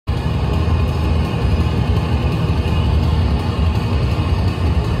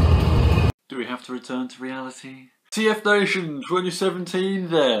have to return to reality. TFNation 2017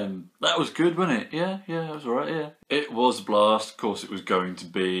 then. That was good, wasn't it? Yeah, that was alright, yeah. It was a blast, of course it was going to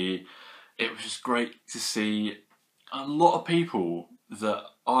be. It was just great to see a lot of people that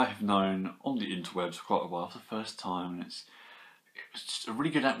I have known on the interwebs for quite a while for the first time, and it was just a really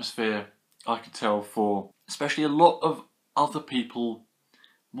good atmosphere, I could tell, for especially a lot of other people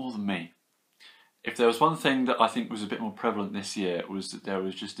more than me. If there was one thing that I think was a bit more prevalent this year, it was that there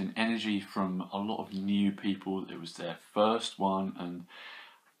was just an energy from a lot of new people. It was their first one, and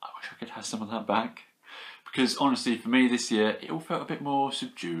I wish I could have some of that back. Because honestly, for me this year, it all felt a bit more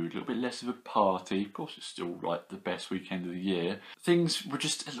subdued, a little bit less of a party. Of course, it's still like the best weekend of the year. Things were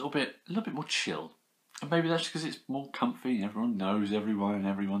just a little bit more chill. And maybe that's because it's more comfy, everyone knows everyone and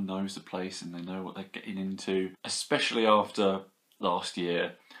everyone knows the place and they know what they're getting into. Especially after last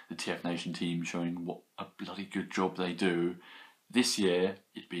year, the TFNation team showing what a bloody good job they do. This year,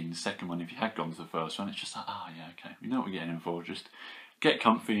 it being the second one, if you had gone to the first one, it's just like, yeah, okay, we know what we're getting in for, just get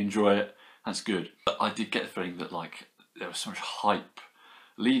comfy, enjoy it, that's good. But I did get the feeling that like there was so much hype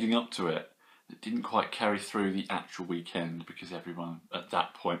leading up to it that didn't quite carry through the actual weekend because everyone at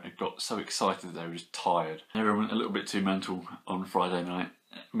that point had got so excited that they were just tired. Everyone went a little bit too mental on Friday night,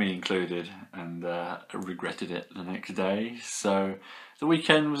 me included, and regretted it the next day. So the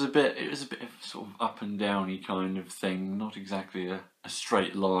weekend was a bit of sort of up and downy kind of thing, not exactly a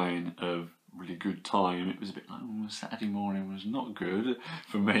straight line of really good time. It was a bit like, Saturday morning was not good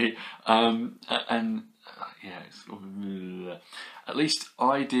for me, yeah, it's sort of, at least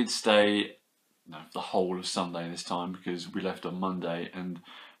I did stay the whole of Sunday this time because we left on Monday, and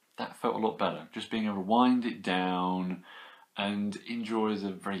that felt a lot better. Just being able to wind it down and enjoy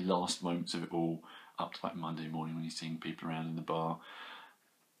the very last moments of it all up to like Monday morning when you're seeing people around in the bar.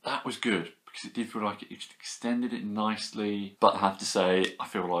 That was good because it did feel like it extended it nicely, but I have to say I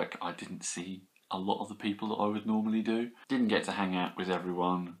feel like I didn't see a lot of the people that I would normally do. Didn't get to hang out with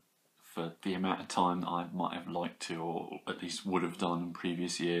everyone for the amount of time that I might have liked to, or at least would have done in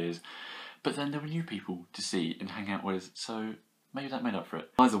previous years. But then there were new people to see and hang out with, so maybe that made up for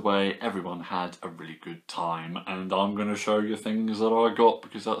it. Either way, everyone had a really good time, and I'm going to show you things that I got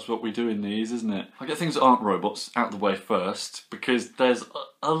because that's what we do in these, isn't it? I get things that aren't robots out of the way first because there's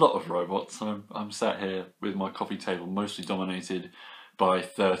a lot of robots. I'm sat here with my coffee table mostly dominated by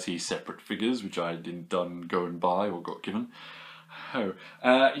 30 separate figures, which I didn't go and buy or got given.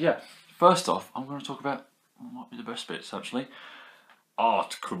 Yeah, first off, I'm going to talk about what might be the best bits actually.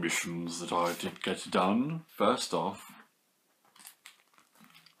 Art commissions that I did get done. First off,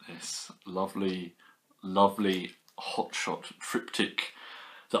 this lovely hotshot triptych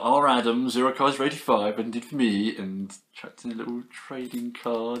that R. Adams, Zero Cars 85, and did for me, and chucked in a little trading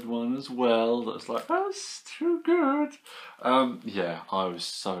card one as well. That's like, that's too good. Yeah, I was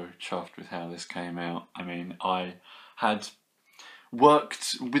so chuffed with how this came out. I mean, I had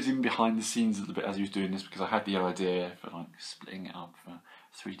worked with him behind the scenes a little bit as he was doing this because I had the idea for like splitting it up for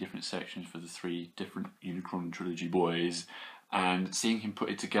 3 different sections for the 3 different Unicron trilogy boys, and seeing him put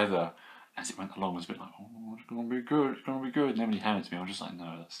it together as it went along was a bit like, oh, it's gonna be good, it's gonna be good. And then when he handed it to me, I was just like,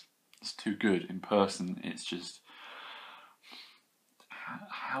 no, that's too good. In person, it's just,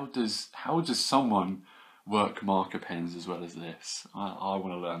 how does someone work marker pens as well as this? I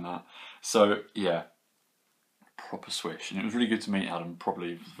want to learn that. So yeah, proper swish, and it was really good to meet Adam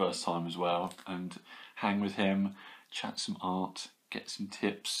probably for the first time as well, and hang with him, chat some art, get some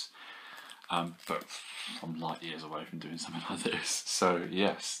tips. But I'm light years away from doing something like this. So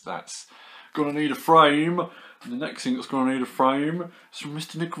yes, that's gonna need a frame. And the next thing that's gonna need a frame is from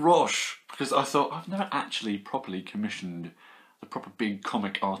Mr. Nick Roche, because I thought I've never actually properly commissioned the proper big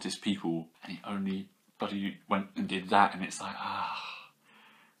comic artist people, and he only bloody went and did that, and it's like,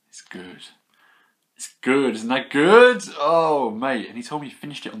 it's good. It's good, isn't that good? Oh mate, and he told me he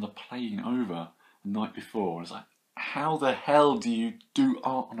finished it on the plane over the night before. I was like, how the hell do you do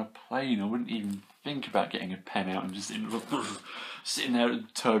art on a plane? I wouldn't even think about getting a pen out and just sitting there in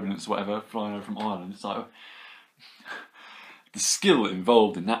turbulence, whatever, flying over from Ireland. It's like, the skill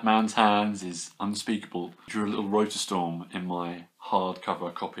involved in that man's hands is unspeakable. I drew a little rotor storm in my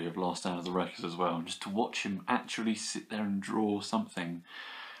hardcover copy of Last Stand of the Wreckers as well, and just to watch him actually sit there and draw something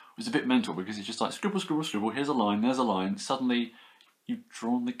was a bit mental, because it's just like scribble, scribble, scribble, here's a line, there's a line, suddenly you've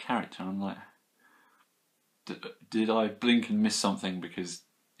drawn the character, and I'm like, did I blink and miss something, because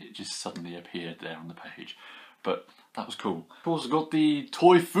it just suddenly appeared there on the page. But that was cool. Of course, I got the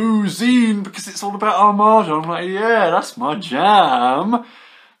Toy Foo zine because it's all about Armada. I'm like, yeah, that's my jam.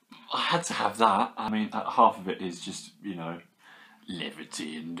 I had to have that. I mean, half of it is just, you know,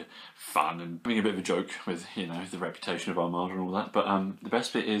 levity and fun and being a bit of a joke with, you know, the reputation of Armada and all that. But the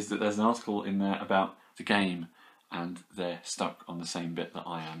best bit is that there's an article in there about the game, and they're stuck on the same bit that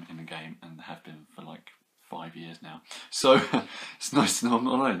I am in the game and have been for like 5 years now. So it's nice to know I'm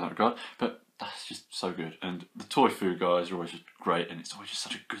not alone in that regard. But that's just so good. And the Toy Food guys are always just great, and it's always just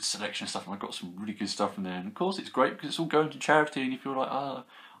such a good selection of stuff. And I've got some really good stuff in there. And of course it's great because it's all going to charity, and you feel like, oh,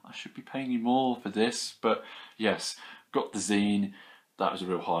 I should be paying you more for this. But yes, got the zine. That was a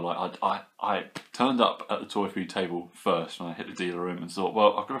real highlight. I turned up at the Toy Food table first when I hit the dealer room and thought,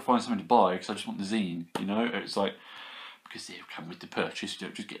 well, I've got to find something to buy because I just want the zine, you know? It's like, because they come with the purchase, you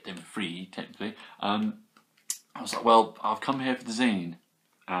don't just get them free, technically. I was like, well, I've come here for the zine.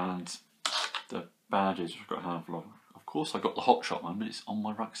 And the badges, I've got a handful of them. Of course I got the Hot Shot one, but it's on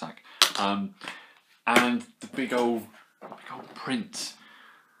my rucksack. And the big old print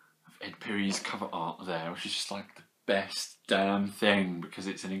of Ed Perry's cover art there, which is just like the best damn thing, because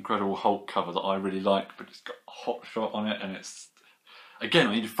it's an Incredible Hulk cover that I really like, but it's got a Hot Shot on it, and it's, again,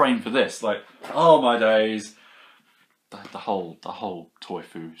 I need a frame for this. Like, oh my days, the whole Toy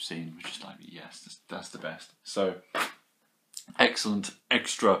Food scene was just like, yes, that's the best. So excellent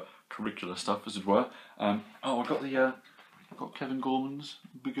extra curricular stuff, as it were. Oh, I got the got Kevin Gorman's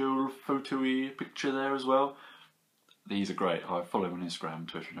big old photo-y picture there as well. These are great. I follow him on Instagram,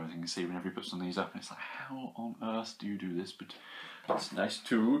 Twitter and everything, and see whenever he puts some of these up, and it's like, how on earth do you do this? But it's nice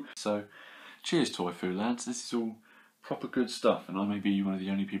too. So, cheers Toy Food lads, this is all proper good stuff, and I may be one of the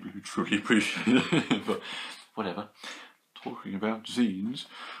only people who truly appreciate it, but whatever. Talking about zines,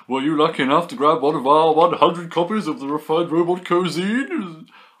 were you lucky enough to grab one of our 100 copies of the Refined Robot Co zine?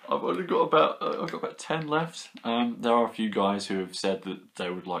 I've only got about 10 left. There are a few guys who have said that they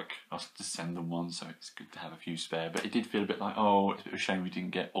would like us to send them one, so it's good to have a few spare. But it did feel a bit like, oh, it's a bit of a shame we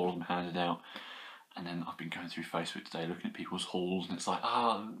didn't get all of them handed out. And then I've been going through Facebook today, looking at people's hauls, and it's like,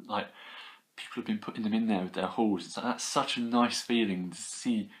 like people have been putting them in there with their hauls. It's like, that's such a nice feeling to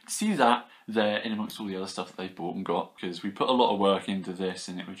see that there in amongst all the other stuff that they've bought and got, because we put a lot of work into this,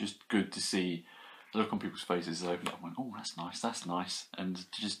 and it was just good to see the look on people's faces as they opened it up and went, oh, that's nice. And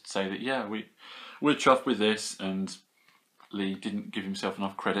to just say that, yeah, we're chuffed with this, and Lee didn't give himself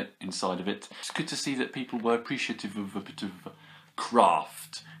enough credit inside of it. It's good to see that people were appreciative of a bit of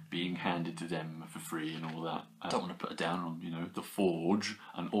craft being handed to them for free and all that. I don't want to put it down on, you know, the Forge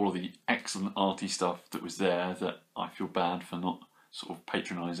and all of the excellent arty stuff that was there that I feel bad for not sort of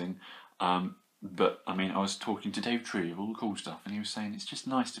patronising. But, I mean, I was talking to Dave Tree of All the Cool Stuff, and he was saying it's just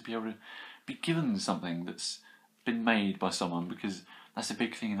nice to be able to be given something that's been made by someone, because that's a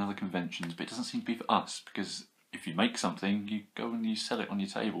big thing in other conventions, but it doesn't seem to be for us, because if you make something, you go and you sell it on your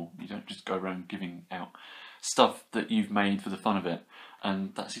table. You don't just go around giving out stuff that you've made for the fun of it.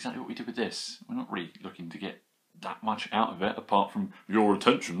 And that's exactly what we did with this. We're not really looking to get that much out of it, apart from your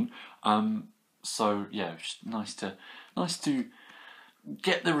attention. So yeah, it's just nice to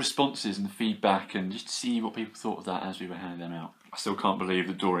get the responses and the feedback, and just see what people thought of that as we were handing them out. I still can't believe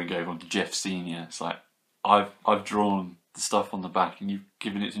that Dorian gave one to Jeff Senior. It's like, I've drawn the stuff on the back and you've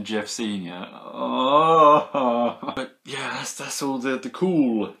given it to Jeff Senior. Oh. But yeah, that's all the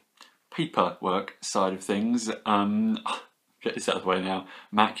cool paperwork side of things. Get this out of the way now.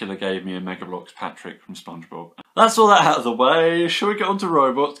 Macula gave me a Mega Bloks Patrick from SpongeBob. That's all that out of the way. Shall we get on to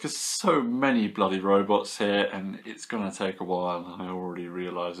robots? Because so many bloody robots here, and it's going to take a while. I already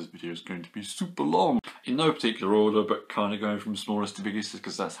realise this video is going to be super long. In no particular order, but kind of going from smallest to biggest,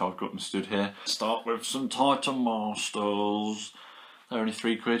 because that's how I've got them stood here. Start with some Titan Masters. They're only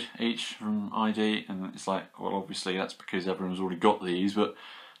 £3 each from ID, and it's like, well, obviously that's because everyone's already got these, but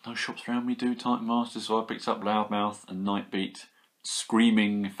no shops around me do Titan Masters, so I picked up Loudmouth and Nightbeat,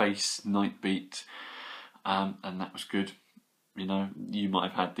 Screaming Face Nightbeat, and that was good. You know, you might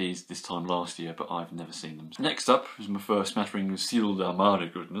have had these this time last year, but I've never seen them. Next up was my first smattering of Sealed Armada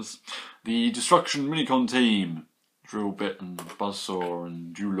goodness, the Destruction Minicon team, Drillbit and Buzzsaw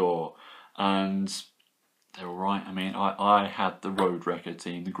and Dulaw, and they're alright. I mean, I had the Road Wrecker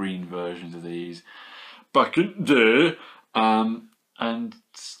team, the green versions of these, back in the day. And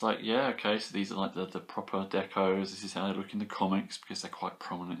it's like, yeah, okay, so these are like the proper decos. This is how they look in the comics, because they're quite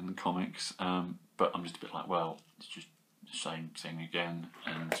prominent in the comics. But I'm just a bit like, well, it's just the same thing again.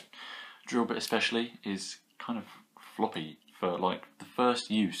 And Drillbit especially is kind of floppy for like the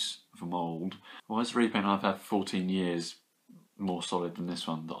first use of a mould. Why is the repaint I've had for 14 years more solid than this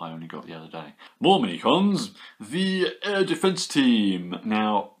one that I only got the other day? More minicons, the Air Defence team.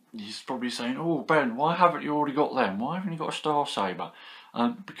 Now, he's probably saying, oh Ben, why haven't you already got them? Why haven't you got a Star Saber?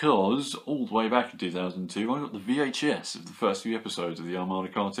 Because all the way back in 2002 I got the VHS of the first few episodes of the Armada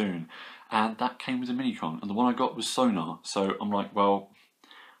cartoon, and that came with a Minicon, and the one I got was Sonar. So I'm like, well,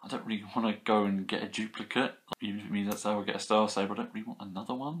 I don't really want to go and get a duplicate. Even if it means that's how I get a Star Saber, I don't really want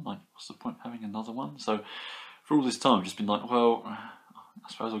another one. Like, what's the point of having another one? So for all this time, I've just been like, well, I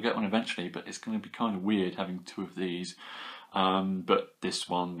suppose I'll get one eventually, but it's going to be kind of weird having two of these. But this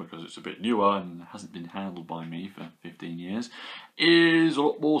one, because it's a bit newer and hasn't been handled by me for 15 years, is a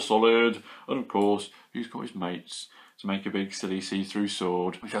lot more solid. And of course, he's got his mates to make a big silly see-through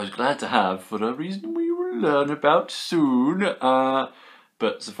sword, which I was glad to have for a reason we will learn about soon.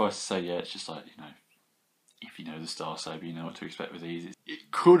 But suffice to say, yeah, it's just like, you know, if you know the Star Saber, you know what to expect with these.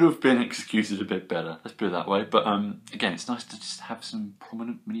 It could have been executed a bit better, let's put it that way. But again, it's nice to just have some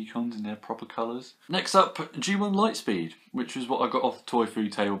prominent Minicons in their proper colours. Next up, G1 Lightspeed, which was what I got off the toy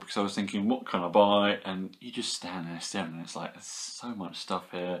food table because I was thinking, what can I buy? And you just stand there staring, and it's like, there's so much stuff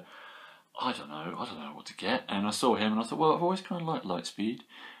here. I don't know what to get. And I saw him, and I thought, well, I've always kind of liked Lightspeed,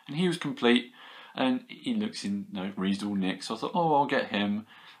 and he was complete, and he looks in, you know, reasonable nick. So I thought, oh, I'll get him.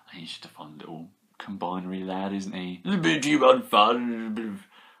 And he's just a fun little combinatory lad, isn't he? A little bit of G1 fun, a bit of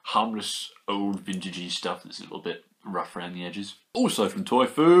harmless old vintagey stuff that's a little bit rough around the edges. Also from Toy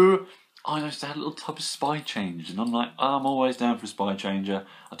Foo, I noticed they had a little tub of Spy Change, and I'm like, I'm always down for a Spy Changer.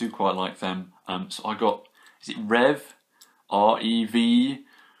 I do quite like them. So I got, is it Rev? R-E-V?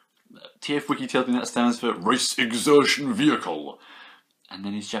 TF Wiki tells me that stands for Race Exertion Vehicle. And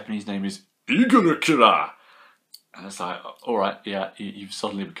then his Japanese name is Igorikira. And it's like, alright, yeah, you've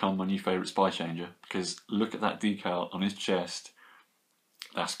suddenly become my new favourite Spy Changer, because look at that decal on his chest.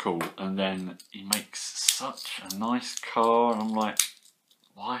 That's cool. And then he makes such a nice car, and I'm like,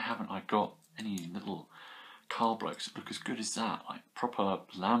 why haven't I got any little car blokes that look as good as that? Like proper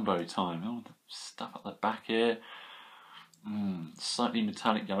Lambo time. Oh, the stuff at the back here. Slightly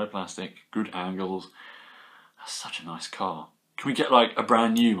metallic yellow plastic, good angles. That's such a nice car. Can we get like a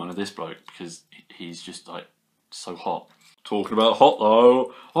brand new one of this bloke, because he's just like so hot. Talking about hot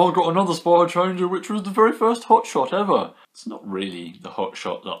though, I got another Spy Changer which was the very first hot shot ever. It's not really the hot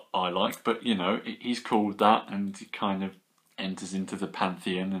shot that I like, but you know, he's called that, and he kind of enters into the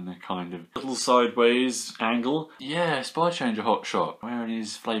pantheon in a kind of little sideways angle. Yeah, Spy Changer hot shot, wearing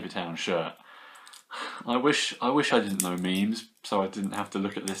his Flavortown shirt. I wish I didn't know memes, so I didn't have to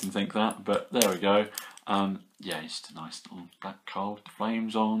look at this and think that, but there we go. Yeah, it's just a nice little black car with the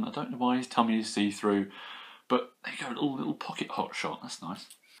flames on. I don't know why his tummy is see-through, but there you go, a little pocket hot shot, that's nice.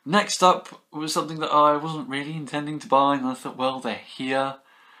 Next up was something that I wasn't really intending to buy, and I thought, well, they're here,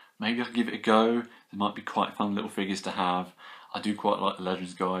 maybe I can give it a go. They might be quite fun little figures to have. I do quite like the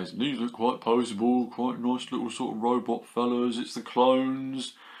Legends guys, and these look quite poseable, quite nice little sort of robot fellas. It's the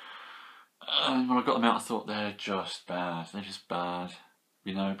clones. And when I got them out, I thought, they're just bad. They're just bad,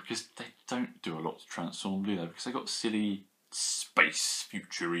 you know, because they don't do a lot to transform, do they? Because they got silly space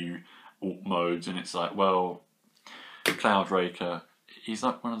future-y alt modes, and it's like, well, Cloud Raker, he's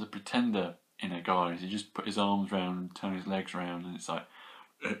like one of the Pretender inner guys. He just put his arms around and turn his legs around, and it's like,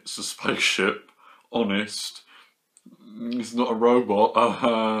 it's a spaceship, honest. It's not a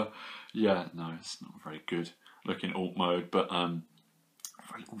robot. Yeah, no, it's not very good looking alt mode, but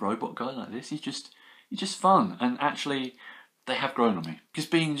for a little robot guy like this, he's just fun. And actually, they have grown on me, because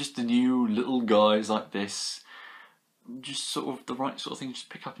being just the new little guys like this, just sort of the right sort of thing to just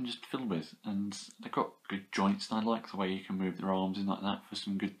pick up and just fiddle with. And they've got good joints, and I like the way you can move their arms in like that for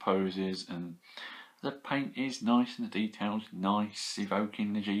some good poses. And the paint is nice, and the details nice,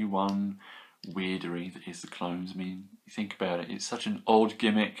 evoking the G1 weirdery that is the clones. I mean, you think about it, it's such an odd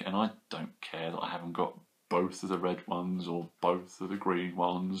gimmick, and I don't care that I haven't got both of the red ones or both of the green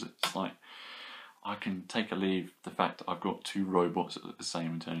ones. It's like, I can take or leave the fact that I've got two robots that look the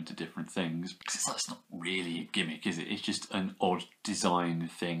same and turn into different things, because it's not really a gimmick, is it? It's just an odd design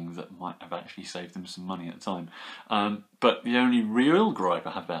thing that might have actually saved them some money at the time. But the only real gripe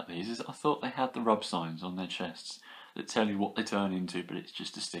I have about these is I thought they had the rub signs on their chests that tell you what they turn into, but it's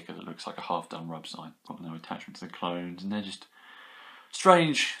just a sticker that looks like a half-done rub sign. Got no attachment to the clones, and they're just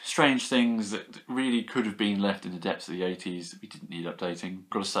strange things that really could have been left in the depths of the 80s that we didn't need updating.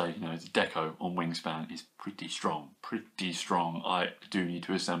 Got to say, you know, the deco on Wingspan is pretty strong, I do need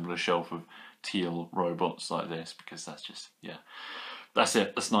to assemble a shelf of teal robots like this, because that's just, yeah, that's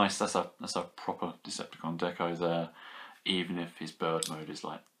it, that's nice, that's a proper Decepticon deco there, even if his bird mode is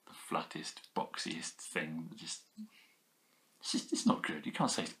like the flattest, boxiest thing. It's not good, you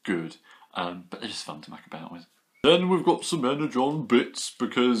can't say it's good, but they're just fun to muck about with. Then we've got some Energon bits,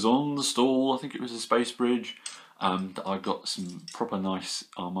 because on the stall, I think it was a Space Bridge, that I got some proper nice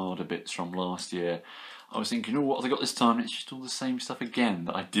Armada bits from last year. I was thinking, oh, what have I got this time? And it's just all the same stuff again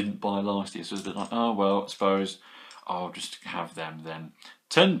that I didn't buy last year. So it's a bit like, oh, well, I suppose I'll just have them then.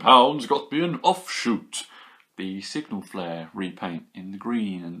 £10 got to be an offshoot. The Signal Flare repaint in the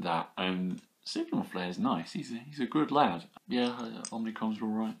green and that. And Signal Flare's nice. He's a good lad. Yeah, Omnicom's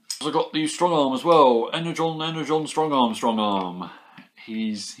alright. So I got the Strong Arm as well. Energon Strong Arm.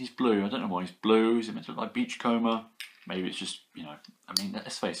 He's blue. I don't know why he's blue. Is it meant to look like Beachcomber? Maybe it's just, you know, I mean,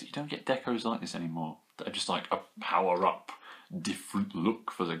 let's face it, you don't get decos like this anymore. They're just like a power-up, different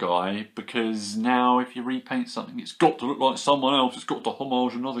look for the guy, because now if you repaint something, it's got to look like someone else. It's got to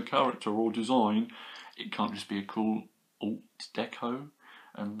homage another character or design. It can't just be a cool alt deco,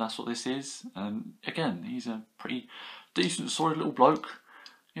 and that's what this is. And again, he's a pretty decent, solid little bloke.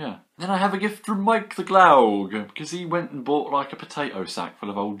 Yeah. Then I have a gift from Mike the Glaug, because he went and bought like a potato sack full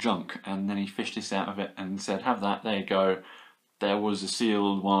of old junk, and then he fished this out of it and said, have that, there you go. There was a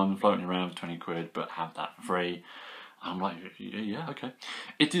sealed one floating around for 20 quid, but have that for free. I'm like, yeah, okay.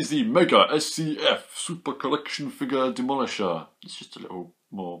 It is the Mega SCF Super Collection Figure Demolisher. It's just a little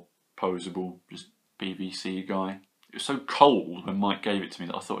more poseable, just PVC guy. It was so cold when Mike gave it to me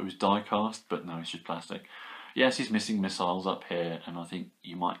that I thought it was die cast, but no, it's just plastic. Yes, he's missing missiles up here, and I think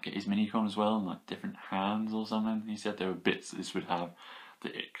you might get his minicon as well, and like different hands or something. He said there were bits that this would have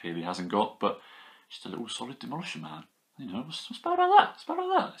that it clearly hasn't got, but just a little solid Demolisher man. You know, what's bad about that? What's bad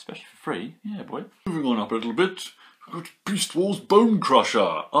about that? Especially for free. Yeah, boy. Moving on up a little bit, I've got Beast Wars Bone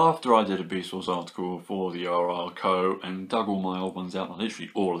Crusher. After I did a Beast Wars article for the RR Co. and dug all my old ones out,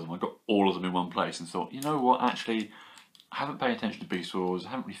 literally all of them, I got all of them in one place and thought, you know what, actually, I haven't paid attention to Beast Wars,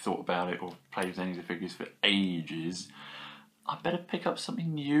 I haven't really thought about it or played with any of the figures for ages. I better pick up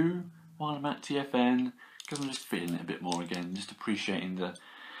something new while I'm at TFN, because I'm just feeling it a bit more again, just appreciating the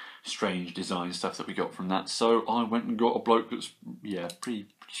strange design stuff that we got from that. So I went and got a bloke that's, yeah, pretty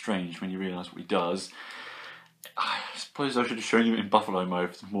strange when you realise what he does. I suppose I should have shown you it in Buffalo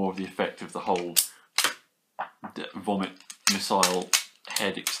mode for more of the effect of the whole vomit missile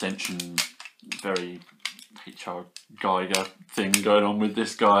head extension, very HR Geiger thing going on with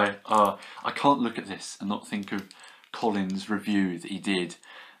this guy. I can't look at this and not think of Colin's review that he did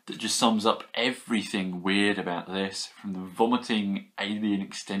that just sums up everything weird about this, from the vomiting alien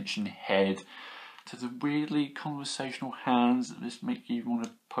extension head to the weirdly conversational hands that just make you want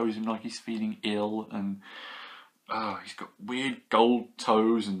to pose him like he's feeling ill, and he's got weird gold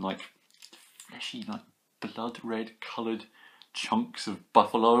toes and like fleshy, like blood red coloured chunks of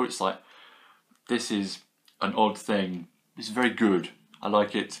buffalo. It's like, this is an odd thing. It's very good. I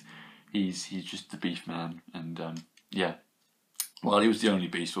like it. He's just the beef man, and yeah. Well, he was the only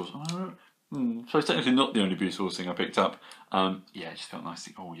Beast Wars. So it's technically not the only Beast Wars thing I picked up. Yeah, it just felt nice.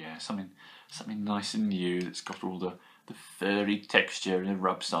 Oh yeah, something nice and new that's got all the furry texture and a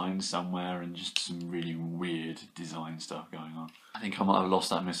rub sign somewhere, and just some really weird design stuff going on. I think I might have lost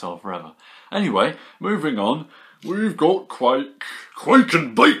that missile forever. Anyway, moving on, we've got Quake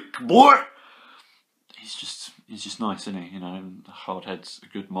and Bake, boy. He's just nice, isn't he? You know, the hard head's a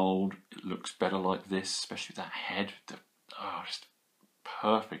good mould. It looks better like this, especially with that head. Just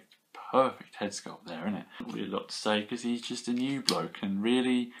perfect head sculpt there, isn't it? Not really a lot to say, because he's just a new bloke, and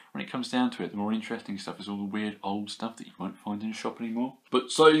really, when it comes down to it, the more interesting stuff is all the weird old stuff that you won't find in a shop anymore.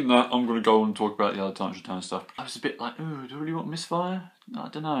 But saying that, I'm going to go on and talk about the other Titans Return stuff. I was a bit like, ooh, do I really want Misfire? I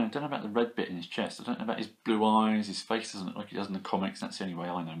don't know. I don't know about the red bit in his chest. I don't know about his blue eyes. His face doesn't look like he does in the comics. That's the only way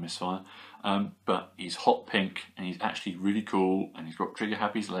I know Misfire. But he's hot pink, and he's actually really cool, and he's got Trigger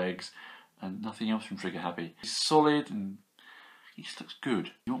Happy's legs, and nothing else from Trigger Happy. He's solid, and he just looks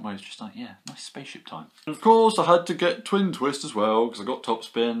good. You almost just like, yeah, nice spaceship time. And of course, I had to get Twin Twist as well, because I got Top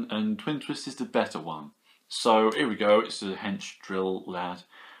Spin, and Twin Twist is the better one. So here we go. It's a hench drill lad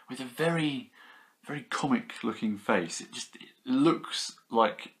with a very, very comic looking face. It looks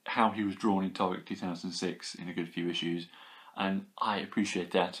like how he was drawn in Target 2006 in a good few issues, and I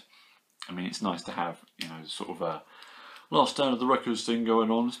appreciate that. I mean, it's nice to have, you know, sort of a last stand of the records thing going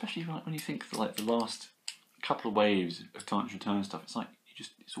on, especially like when you think that, like, the last couple of waves of Titans Return stuff, it's like,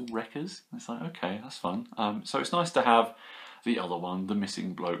 it's all wreckers. It's like, okay, that's fun. So it's nice to have the other one, the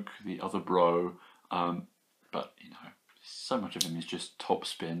missing bloke, the other bro, but, you know, so much of him is just Top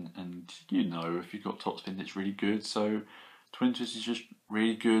Spin, and you know, if you've got Top Spin, it's really good. So Twin Twist is just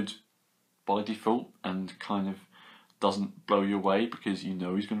really good by default, and kind of doesn't blow you away because you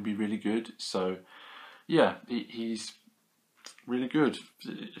know he's going to be really good. So yeah, he's really good.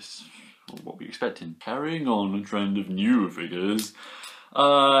 It's what we expected. Carrying on a trend of new figures,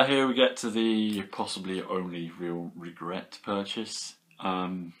 here we get to the possibly only real regret purchase.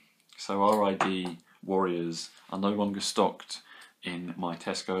 So RID Warriors are no longer stocked in my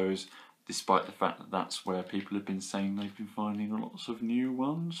Tesco's, despite the fact that that's where people have been saying they've been finding lots of new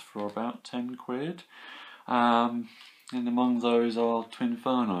ones for about 10 quid. And among those are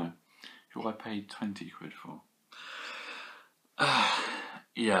Twinferno, who I paid 20 quid for.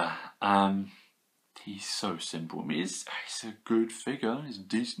 Yeah, he's so simple. I mean, it's a good figure. It's a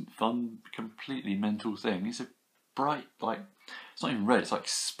decent, fun, completely mental thing. It's a bright, like, it's not even red, it's like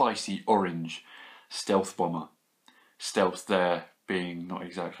spicy orange stealth bomber. Stealth there being not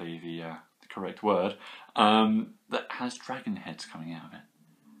exactly the correct word. That has dragon heads coming out of it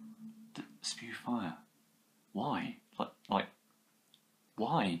that spew fire. Why? Like,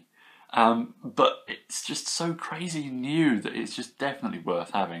 why? But it's just so crazy new that it's just definitely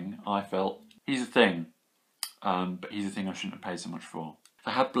worth having, I felt. He's a thing, but he's a thing I shouldn't have paid so much for. If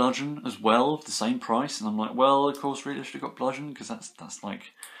I had Bludgeon as well, the same price, and I'm like, well, of course, really, I should have got Bludgeon, because that's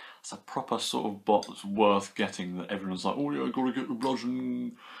like, it's a proper sort of bot that's worth getting, that everyone's like, oh yeah, I gotta get the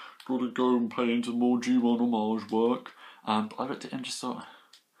Bludgeon, gotta go and pay into more G1 homage work. But I looked at him and just thought,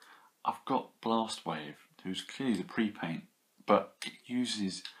 I've got Blast Wave, who's clearly the pre-paint, but it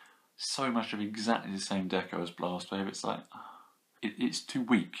uses so much of exactly the same deco as Blast Wave. It's like, it's too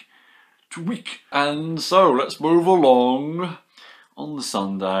weak. Too weak. And so, let's move along. On the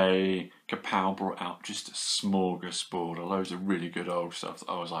Sunday, Kapow brought out just a smorgasbord of loads of really good old stuff that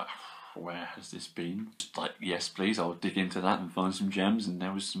I was like, where has this been? Just like, yes please, I'll dig into that and find some gems, and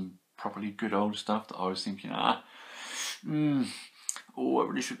there was some properly good old stuff that I was thinking, oh, I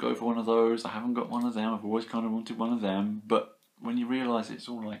really should go for one of those. I haven't got one of them, I've always kind of wanted one of them, but when you realise it's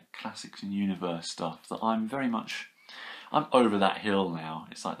all like classics and universe stuff, that I'm over that hill now.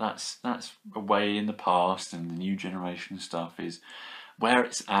 It's like that's away in the past, and the new generation stuff is where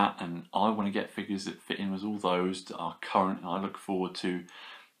it's at, and I want to get figures that fit in with all those that are current, and I look forward to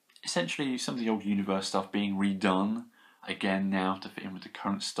essentially some of the old universe stuff being redone again now to fit in with the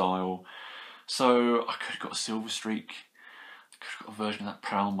current style. So I could have got a Silver Streak, I could have got a version of that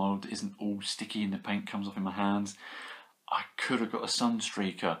Prowl mode that isn't all sticky and the paint comes off in my hands. I could have got a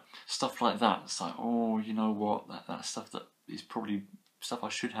Sunstreaker, stuff like that. It's like, oh, you know what, that's stuff that is probably stuff I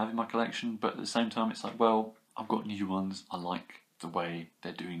should have in my collection, but at the same time it's like, well, I've got new ones, I like the way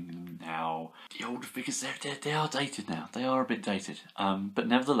they're doing them now. The older figures, they are dated now, they are a bit dated, but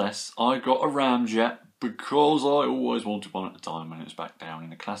nevertheless, I got a Ramjet because I always wanted one at the time when it was back down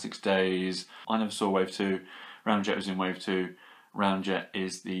in the Classics days. I never saw Wave 2, Ramjet was in Wave 2. Ramjet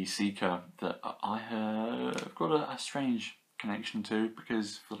is the Seeker that I have got a strange connection to,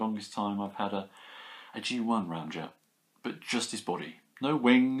 because for the longest time I've had a G1 Ramjet, but just his body. No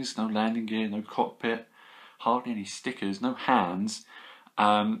wings, no landing gear, no cockpit, hardly any stickers, no hands.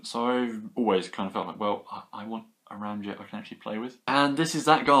 So I've always kind of felt like, well, I want a Ramjet I can actually play with. And this is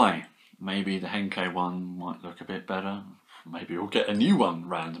that guy. Maybe the Henkei one might look a bit better. Maybe we'll get a new one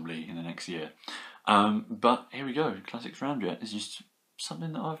randomly in the next year. But here we go, Classics Ramjet is just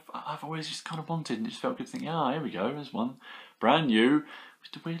something that I've always just kind of wanted, and it just felt good to think, ah, here we go, there's one, brand new,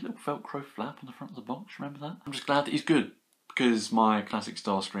 with the weird little Velcro flap on the front of the box, remember that? I'm just glad that he's good, because my classic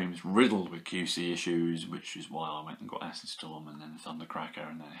Starscream is riddled with QC issues, which is why I went and got Acid Storm and then Thundercracker,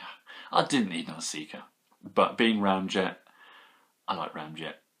 and then I didn't need another Seeker. But being Ramjet, I like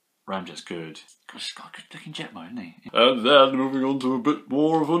Ramjet. Ramjet's good. He's got a good looking jet mode, hasn't he? And then moving on to a bit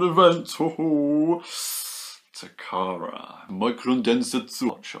more of an event. Takara.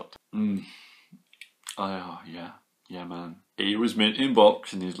 Microdensetsu Hotshot. Yeah man. He was mint in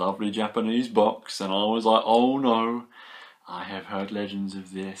box, in his lovely Japanese box, and I was like, oh no, I have heard legends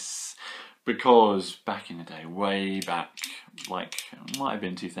of this. Because back in the day, way back, like, it might have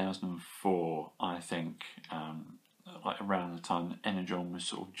been 2004, I think, like around the time that Energon was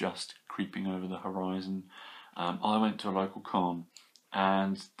sort of just creeping over the horizon, I went to a local con,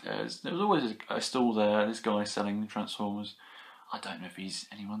 and there was always a stall there, this guy selling Transformers. I don't know if he's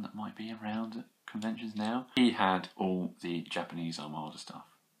anyone that might be around at conventions now. He had all the Japanese Armada stuff,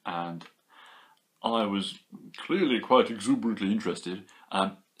 and I was clearly quite exuberantly interested,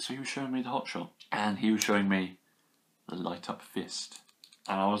 so he was showing me the Hotshot, and he was showing me the Light Up Fist,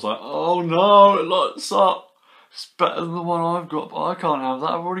 and I was like, oh no, it lights up! It's better than the one I've got, but I can't have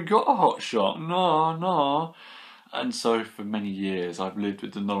that, I've already got a Hotshot, no. And so for many years I've lived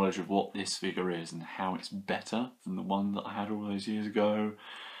with the knowledge of what this figure is and how it's better than the one that I had all those years ago.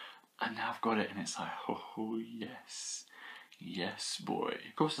 And now I've got it, and it's like, oh yes, yes boy.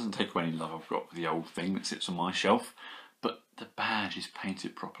 Of course it doesn't take away any love I've got for the old thing that sits on my shelf, but the badge is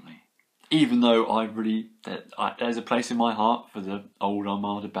painted properly. Even though there's a place in my heart for the old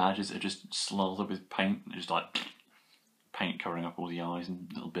Armada badges that are just slathered with paint, just like paint covering up all the eyes and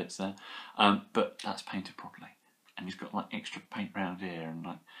little bits there. But that's painted properly, and he's got like extra paint around here, and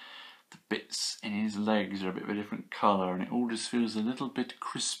like the bits in his legs are a bit of a different colour, and it all just feels a little bit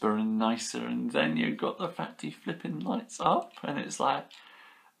crisper and nicer. And then you've got the fact he flipping lights up, and it's like,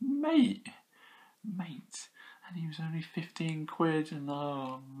 mate, and he was only 15 quid,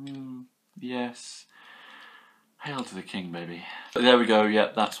 and yes. Hail to the king, baby. But there we go,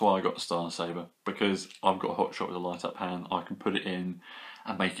 yeah, that's why I got the Star Saber, because I've got a hot shot with a light up hand. I can put it in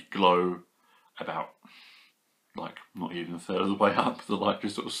and make it glow about, like, not even a third of the way up. The light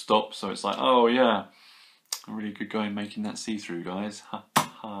just sort of stops, so it's like, oh yeah, a really good guy making that see-through, guys. Ha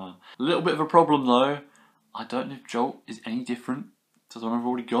ha. A little bit of a problem though, I don't know if Jolt is any different to the one I've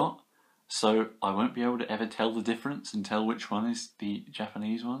already got, so I won't be able to ever tell the difference and tell which one is the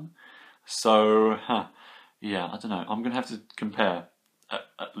Japanese one. So, yeah, I don't know. I'm going to have to compare.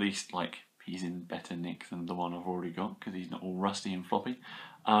 At least, like, he's in better nick than the one I've already got, because he's not all rusty and floppy.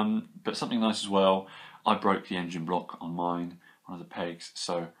 But something nice as well, I broke the engine block on mine, one of the pegs,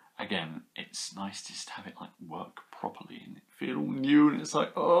 so again, it's nice just to have it, like, work properly and feel all new, and it's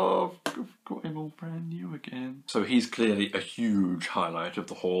like, oh, I've got him all brand new again. So he's clearly a huge highlight of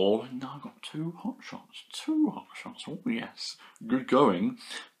the haul, and now I've got two hot shots, oh yes, good going.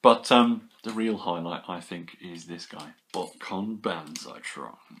 But the real highlight, I think, is this guy, Botcon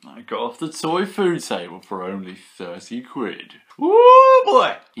Banzai-tron. I got off the toy food table for only 30 quid. Woo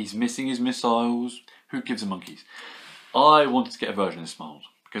boy! He's missing his missiles. Who gives a monkeys? I wanted to get a version of this mould,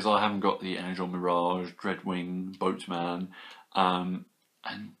 because I haven't got the Energon Mirage, Dreadwing, Boatman, and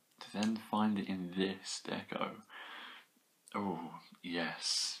to then find it in this deco. Oh,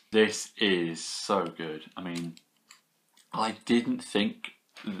 yes. This is so good. I mean, I didn't think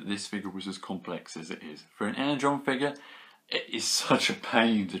that this figure was as complex as it is. For an Energon figure, it is such a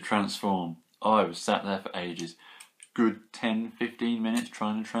pain to transform. I was sat there for ages. Good 10-15 minutes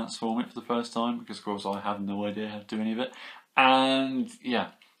trying to transform it for the first time, because of course I have no idea how to do any of it. And yeah,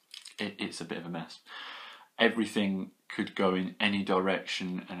 it's a bit of a mess. Everything could go in any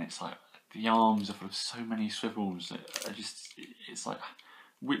direction, and it's like the arms are full of so many swivels. It's like,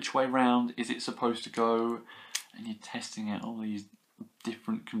 which way round is it supposed to go? And you're testing out all these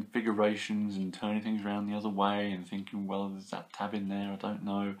different configurations and turning things around the other way and thinking, well, there's that tab in there, I don't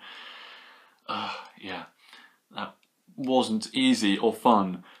know. Yeah, that wasn't easy or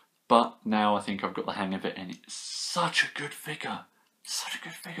fun, but now I think I've got the hang of it, and it's such a good figure. Such a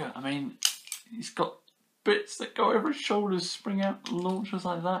good figure. I mean, he's got bits that go over his shoulders, spring out launchers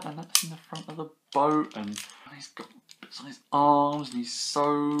like that, and that's in the front of the boat, and he's got bits on his arms, and he's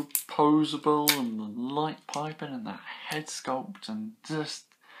so poseable, and the light piping, and that head sculpt, and just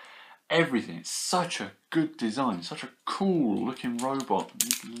everything. It's such a good design, such a cool looking robot.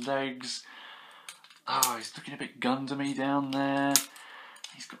 His legs, oh, he's looking a bit Gundam-y down there.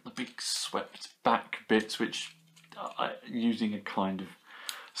 He's got the big swept back bits, which using a kind of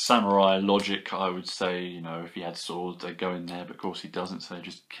samurai logic, I would say, you know, if he had swords, they'd go in there, but of course he doesn't, so they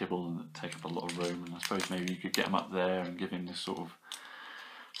just kibble and take up a lot of room. And I suppose maybe you could get him up there and give him this sort of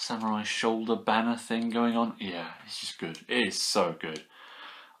samurai shoulder banner thing going on. Yeah, it's just good. It is so good.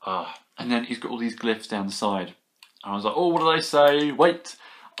 And then he's got all these glyphs down the side. And I was like, oh, what did I say? Wait,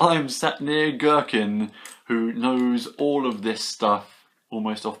 I'm sat near Gherkin, who knows all of this stuff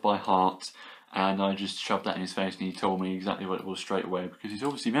almost off by heart. And I just shoved that in his face, and he told me exactly what it was straight away, because he's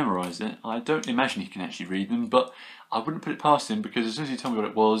obviously memorised it. I don't imagine he can actually read them, but I wouldn't put it past him, because as soon as he told me what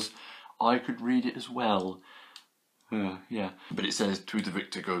it was, I could read it as well. Yeah. But it says, to the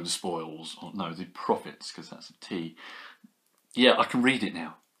victor go the spoils, or no, the profits, because that's a T. Yeah, I can read it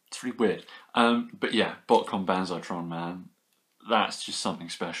now. It's really weird. But yeah, Botcon Banzai-tron, man. That's just something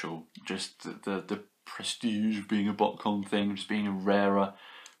special. Just the prestige of being a Botcon thing, just being a rarer,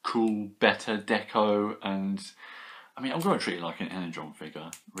 cool, better deco. And I mean, I'm going to treat it like an Energon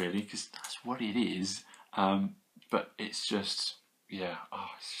figure, really, because that's what it is. But it's just, yeah,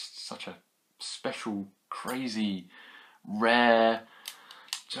 it's just such a special, crazy, rare,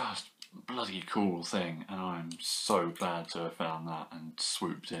 just bloody cool thing, and I'm so glad to have found that and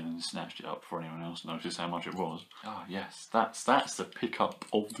swooped in and snatched it up before anyone else noticed how much it was. Oh yes, that's the pickup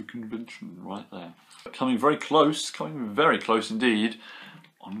of the convention right there. Coming very close indeed,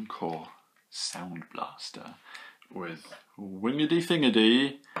 Encore Sound Blaster with Wingedy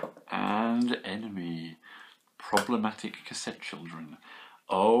Fingedy and Enemy Problematic Cassette Children.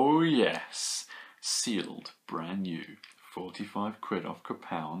 Oh yes, sealed, brand new. 45 quid off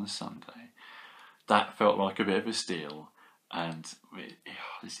Kapow on a Sunday. That felt like a bit of a steal, and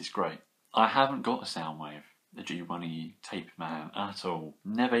this is great. I haven't got a Soundwave, the G1E Tape Man at all.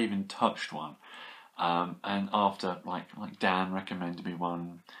 Never even touched one. And after, like Dan recommended me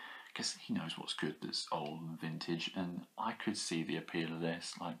one, because he knows what's good that's old and vintage, and I could see the appeal of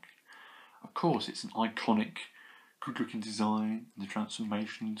this. Like, Of course, it's an iconic, good-looking design, and the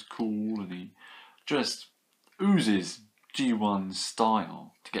transformation's cool, and he just oozes G1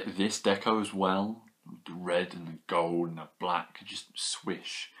 style. To get this deco as well, the red and the gold and the black, just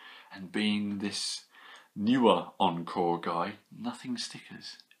swish. And being this newer Encore guy, nothing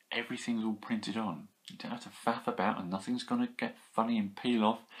stickers. Everything's all printed on. You don't have to faff about, and nothing's going to get funny and peel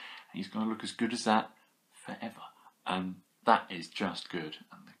off, and he's going to look as good as that forever. And that is just good.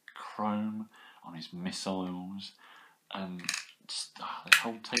 And the chrome on his missiles, and just, the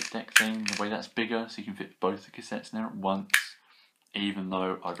whole tape deck thing, the way that's bigger so you can fit both the cassettes in there at once. Even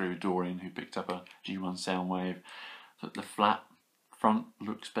though I agree with Dorian, who picked up a G1 Soundwave, that the flat front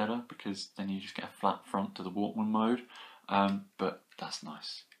looks better, because then you just get a flat front to the Walkman mode. But that's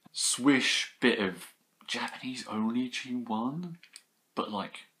nice. Swish bit of Japanese only G1, but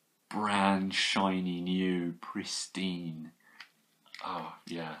like brand shiny, new, pristine. Oh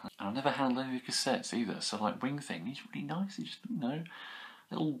yeah, and I never handled any of the cassettes either, so like Wing Thing, he's really nice. He's just, you know,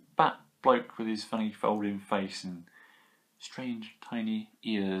 little bat bloke with his funny folding face and strange tiny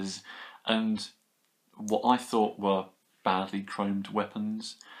ears, and what I thought were badly chromed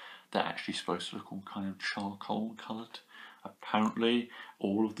weapons, they're actually supposed to look all kind of charcoal coloured. Apparently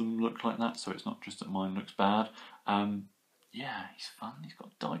all of them look like that, so it's not just that mine looks bad. Yeah, he's fun. He's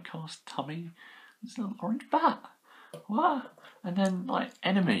got die-cast tummy. There's an orange bat. What? And then like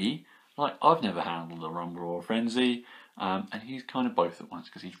Enemy, like I've never handled a Rumble or a Frenzy, and he's kind of both at once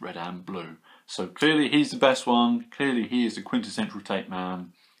because he's red and blue. So clearly he's the best one. Clearly he is the quintessential tape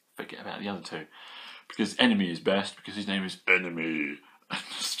man. Forget about the other two, because Enemy is best because his name is Enemy.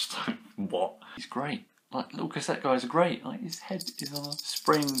 Just like, what? He's great. Like little cassette guys are great. Like his head is on a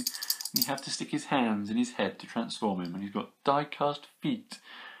spring, and you have to stick his hands in his head to transform him, and he's got die-cast feet.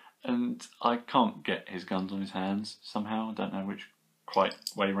 And I can't get his guns on his hands somehow. I don't know which quite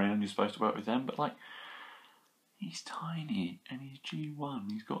way round you're supposed to work with them, but like, he's tiny and he's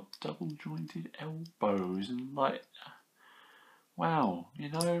G1. He's got double jointed elbows and like, wow, you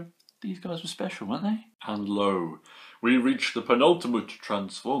know, these guys were special, weren't they? And lo, we reached the penultimate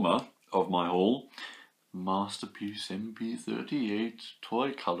transformer of my haul. Masterpiece MP38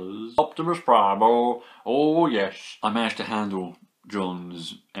 toy colours Optimus Prime. Oh yes, I managed to handle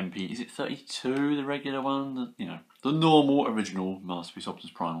John's MP. Is it 32, the regular one? You know, the normal original Masterpiece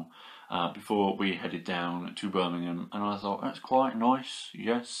Optimus Primal. Before we headed down to Birmingham, and I thought that's quite nice,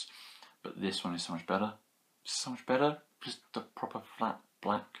 yes, but this one is so much better. So much better. Just the proper flat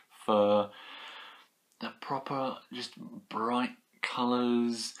black fur, the proper just bright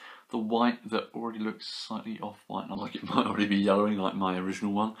colours. The white that already looks slightly off-white, and like it might already be yellowing like my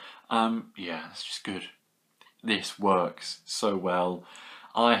original one. Yeah, it's just good. This works so well.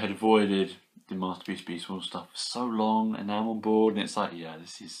 I had avoided the Masterpiece Beast Wars stuff for so long, and now I'm on board, and it's like, yeah,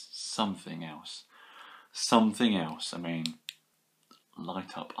 this is something else. Something else. I mean,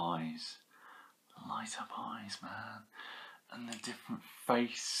 light up eyes. Light up eyes, man. And the different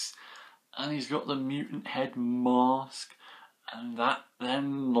face. And he's got the mutant head mask. And that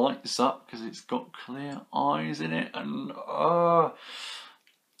then lights up because it's got clear eyes in it, and the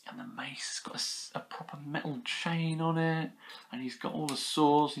mace has got a proper metal chain on it, and he's got all the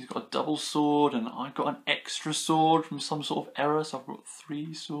swords. He's got a double sword, and I got an extra sword from some sort of error, so I've got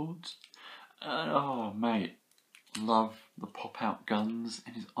 3 swords. Oh mate, love the pop-out guns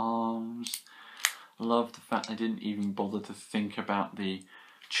in his arms. Love the fact they didn't even bother to think about the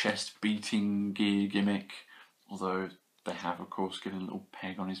chest beating gear gimmick, although they have, of course, given a little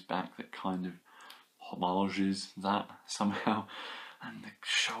peg on his back that kind of homages that somehow. And the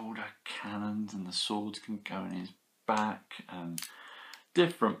shoulder cannons and the swords can go in his back, and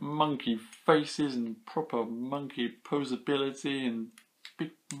different monkey faces and proper monkey posability and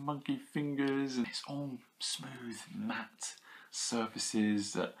big monkey fingers. And it's all smooth, matte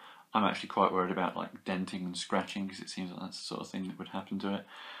surfaces that I'm actually quite worried about, like denting and scratching, because it seems like that's the sort of thing that would happen to it.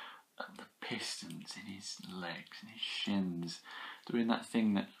 And the pistons in his legs and his shins, doing that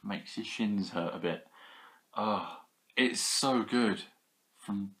thing that makes his shins hurt a bit. Oh, it's so good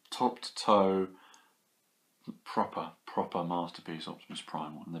from top to toe. Proper Masterpiece Optimus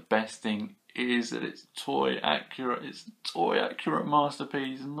Primal. And the best thing is that it's toy accurate. It's a toy accurate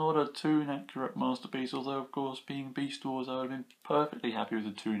Masterpiece, not a toon accurate Masterpiece. Although, of course, being Beast Wars, I would have been perfectly happy with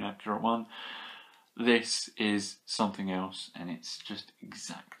a toon accurate one. This is something else, and it's just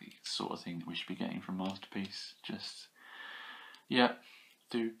exactly the sort of thing that we should be getting from Masterpiece. Just, yeah,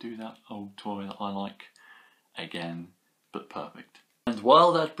 do that old toy that I like again, but perfect. And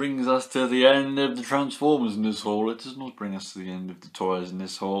while that brings us to the end of the Transformers in this haul, it does not bring us to the end of the toys in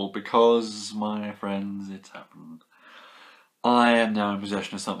this haul, because, my friends, it's happened. I am now in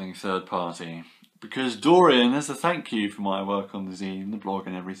possession of something third party. Because Dorian, as a thank you for my work on the zine, the blog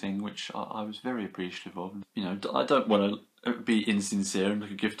and everything, which I was very appreciative of. You know, I don't want to be insincere and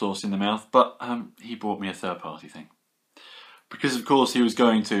look a gift horse in the mouth, but he bought me a third party thing. Because of course he was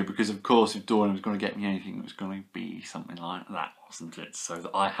going to, because of course if Dorian was going to get me anything, it was going to be something like that, wasn't it? So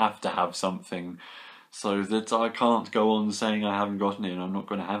that I have to have something, so that I can't go on saying I haven't got any and I'm not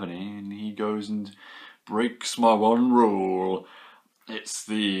going to have any, and he goes and breaks my one rule. It's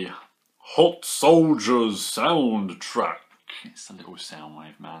the Hot Soldiers soundtrack. It's a little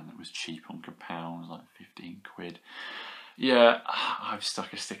Soundwave, man, that was cheap on Kapow. It was like 15 quid. Yeah, I've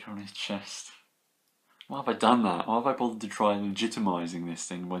stuck a sticker on his chest. Why have I done that? Why have I bothered to try legitimising this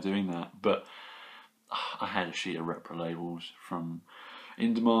thing by doing that? But I had a sheet of repro labels from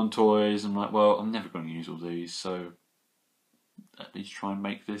In Demand Toys. I'm like, well, I'm never going to use all these, so at least try and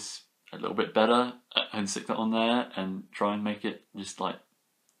make this a little bit better and stick that on there and try and make it just like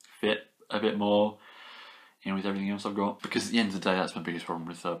fit a bit more in with everything else I've got. Because at the end of the day, that's my biggest problem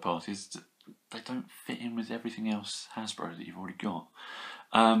with third parties. They don't fit in with everything else Hasbro that you've already got.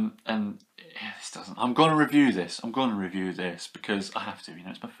 And yeah, this doesn't. I'm going to review this. I'm going to review this because I have to. You know,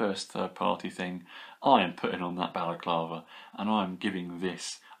 it's my first third party thing. I am putting on that balaclava and I'm giving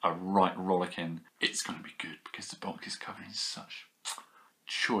this a right rollicking. It's going to be good because the box is covered in such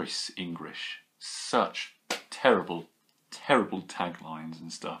choice English, such terrible taglines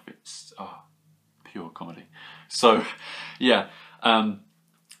and stuff. It's pure comedy. So yeah,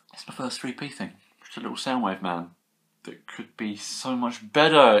 it's my first 3P thing. Just a little Soundwave man that could be so much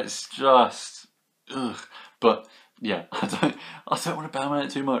better. It's just ugh. But yeah, I don't want to bang on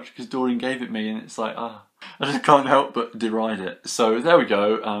it too much because Dorian gave it me and it's like I just can't help but deride it. So there we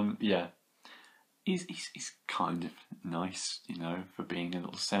go. Yeah. He's kind of nice, you know, for being a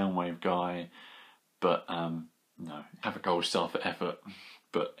little Soundwave guy, but no, have a gold star for effort,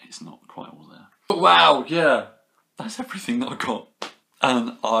 but it's not quite all there. But wow, yeah, that's everything that I got.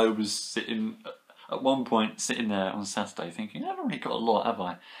 And I was sitting, at one point, sitting there on Saturday thinking, I haven't really got a lot, have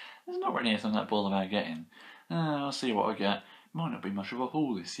I? There's not really anything that bothered about getting. I'll see what I get. Might not be much of a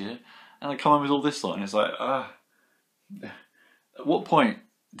haul this year. And I come in with all this lot, and it's like, at what point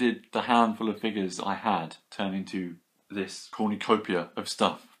did the handful of figures I had turn into this cornucopia of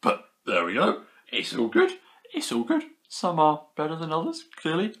stuff? But there we go. It's all good. It's all good. Some are better than others,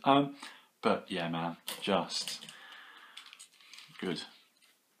 clearly. But yeah, man, just good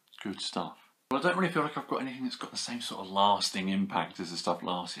stuff. Well, I don't really feel like I've got anything that's got the same sort of lasting impact as the stuff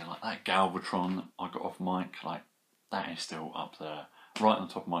last year. Like that Galvatron I got off mic, like that is still up there, right on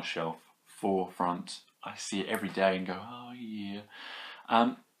the top of my shelf, forefront. I see it every day and go, oh yeah.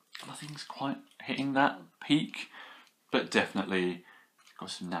 Nothing's quite hitting that peak, but definitely got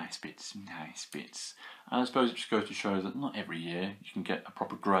some nice bits, And I suppose it just goes to show that not every year you can get a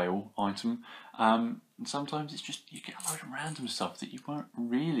proper grail item, and sometimes it's just, you get a load of random stuff that you weren't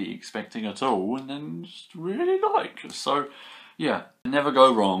really expecting at all, and then just really like. So yeah, never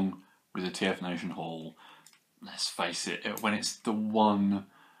go wrong with a TFNation haul. Let's face it, when it's the one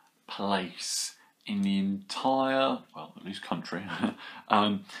place in the entire, well, at least country,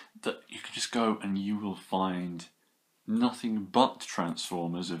 that you can just go and you will find nothing but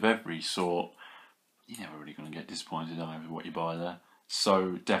Transformers of every sort. You're never really going to get disappointed over what you buy there.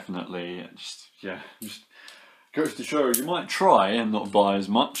 So definitely, just goes to show you might try and not buy as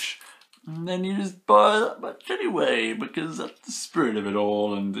much, and then you just buy that much anyway, because that's the spirit of it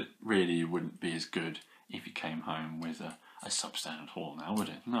all, and it really wouldn't be as good if you came home with a substandard haul now, would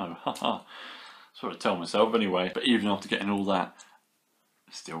it? No, haha. That's what I tell myself anyway. But even after getting all that,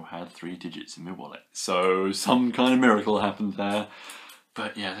 I still had 3 digits in my wallet. So some kind of miracle happened there.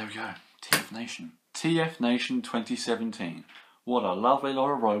 But yeah, there we go. TFNation. TFNation 2017. What a lovely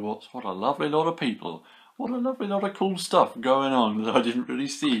lot of robots. What a lovely lot of people. What a lovely lot of cool stuff going on that I didn't really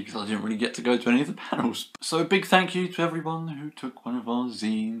see because I didn't really get to go to any of the panels. So a big thank you to everyone who took one of our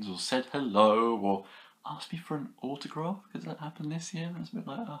zines or said hello or asked me for an autograph, because that happened this year. That's a bit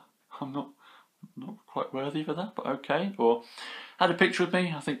like, I'm not quite worthy for that, but okay. Or had a picture with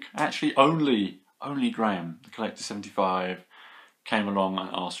me. I think actually only Graham, the Collector 75, came along and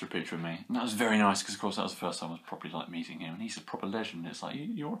asked for a picture of me, and that was very nice because of course that was the first time I was properly like meeting him, and he's a proper legend. It's like,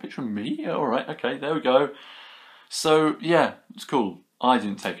 you want a picture of me? Yeah, all right, okay, there we go. So yeah, it's cool. I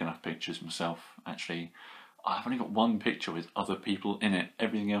didn't take enough pictures myself. Actually, I've only got one picture with other people in it.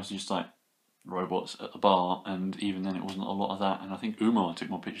 Everything else is just like robots at the bar, and even then it wasn't a lot of that. And I think Umar took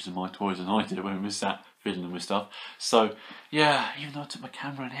more pictures of my toys than I did when we was sat fiddling with stuff. So yeah, even though I took my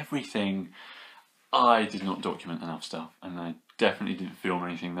camera and everything, I did not document enough stuff, and I definitely didn't film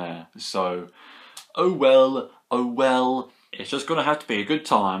anything there. So oh well, It's just going to have to be a good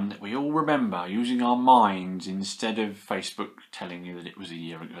time that we all remember, using our minds instead of Facebook telling you that it was a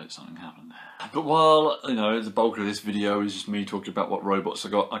year ago that something happened there. But while, you know, the bulk of this video is just me talking about what robots I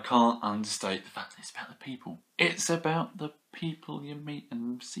got, I can't understate the fact that it's about the people. It's about the people you meet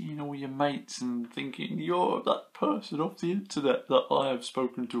and seeing all your mates and thinking you're that person off the internet that I have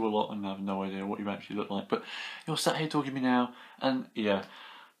spoken to a lot and have no idea what you actually look like. But you're sat here talking to me now, and yeah,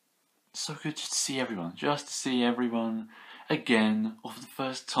 it's so good just to see everyone. Just to see everyone again for the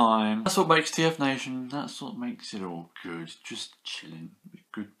first time. That's what makes TFNation, that's what makes it all good. Just chilling with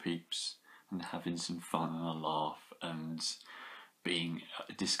good peeps and having some fun and a laugh and being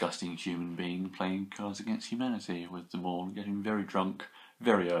a disgusting human being playing Cards Against Humanity with them all, getting very drunk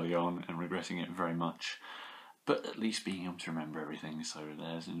very early on and regretting it very much. But at least being able to remember everything, so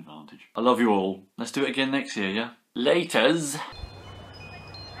there's an advantage. I love you all. Let's do it again next year, yeah? Laters!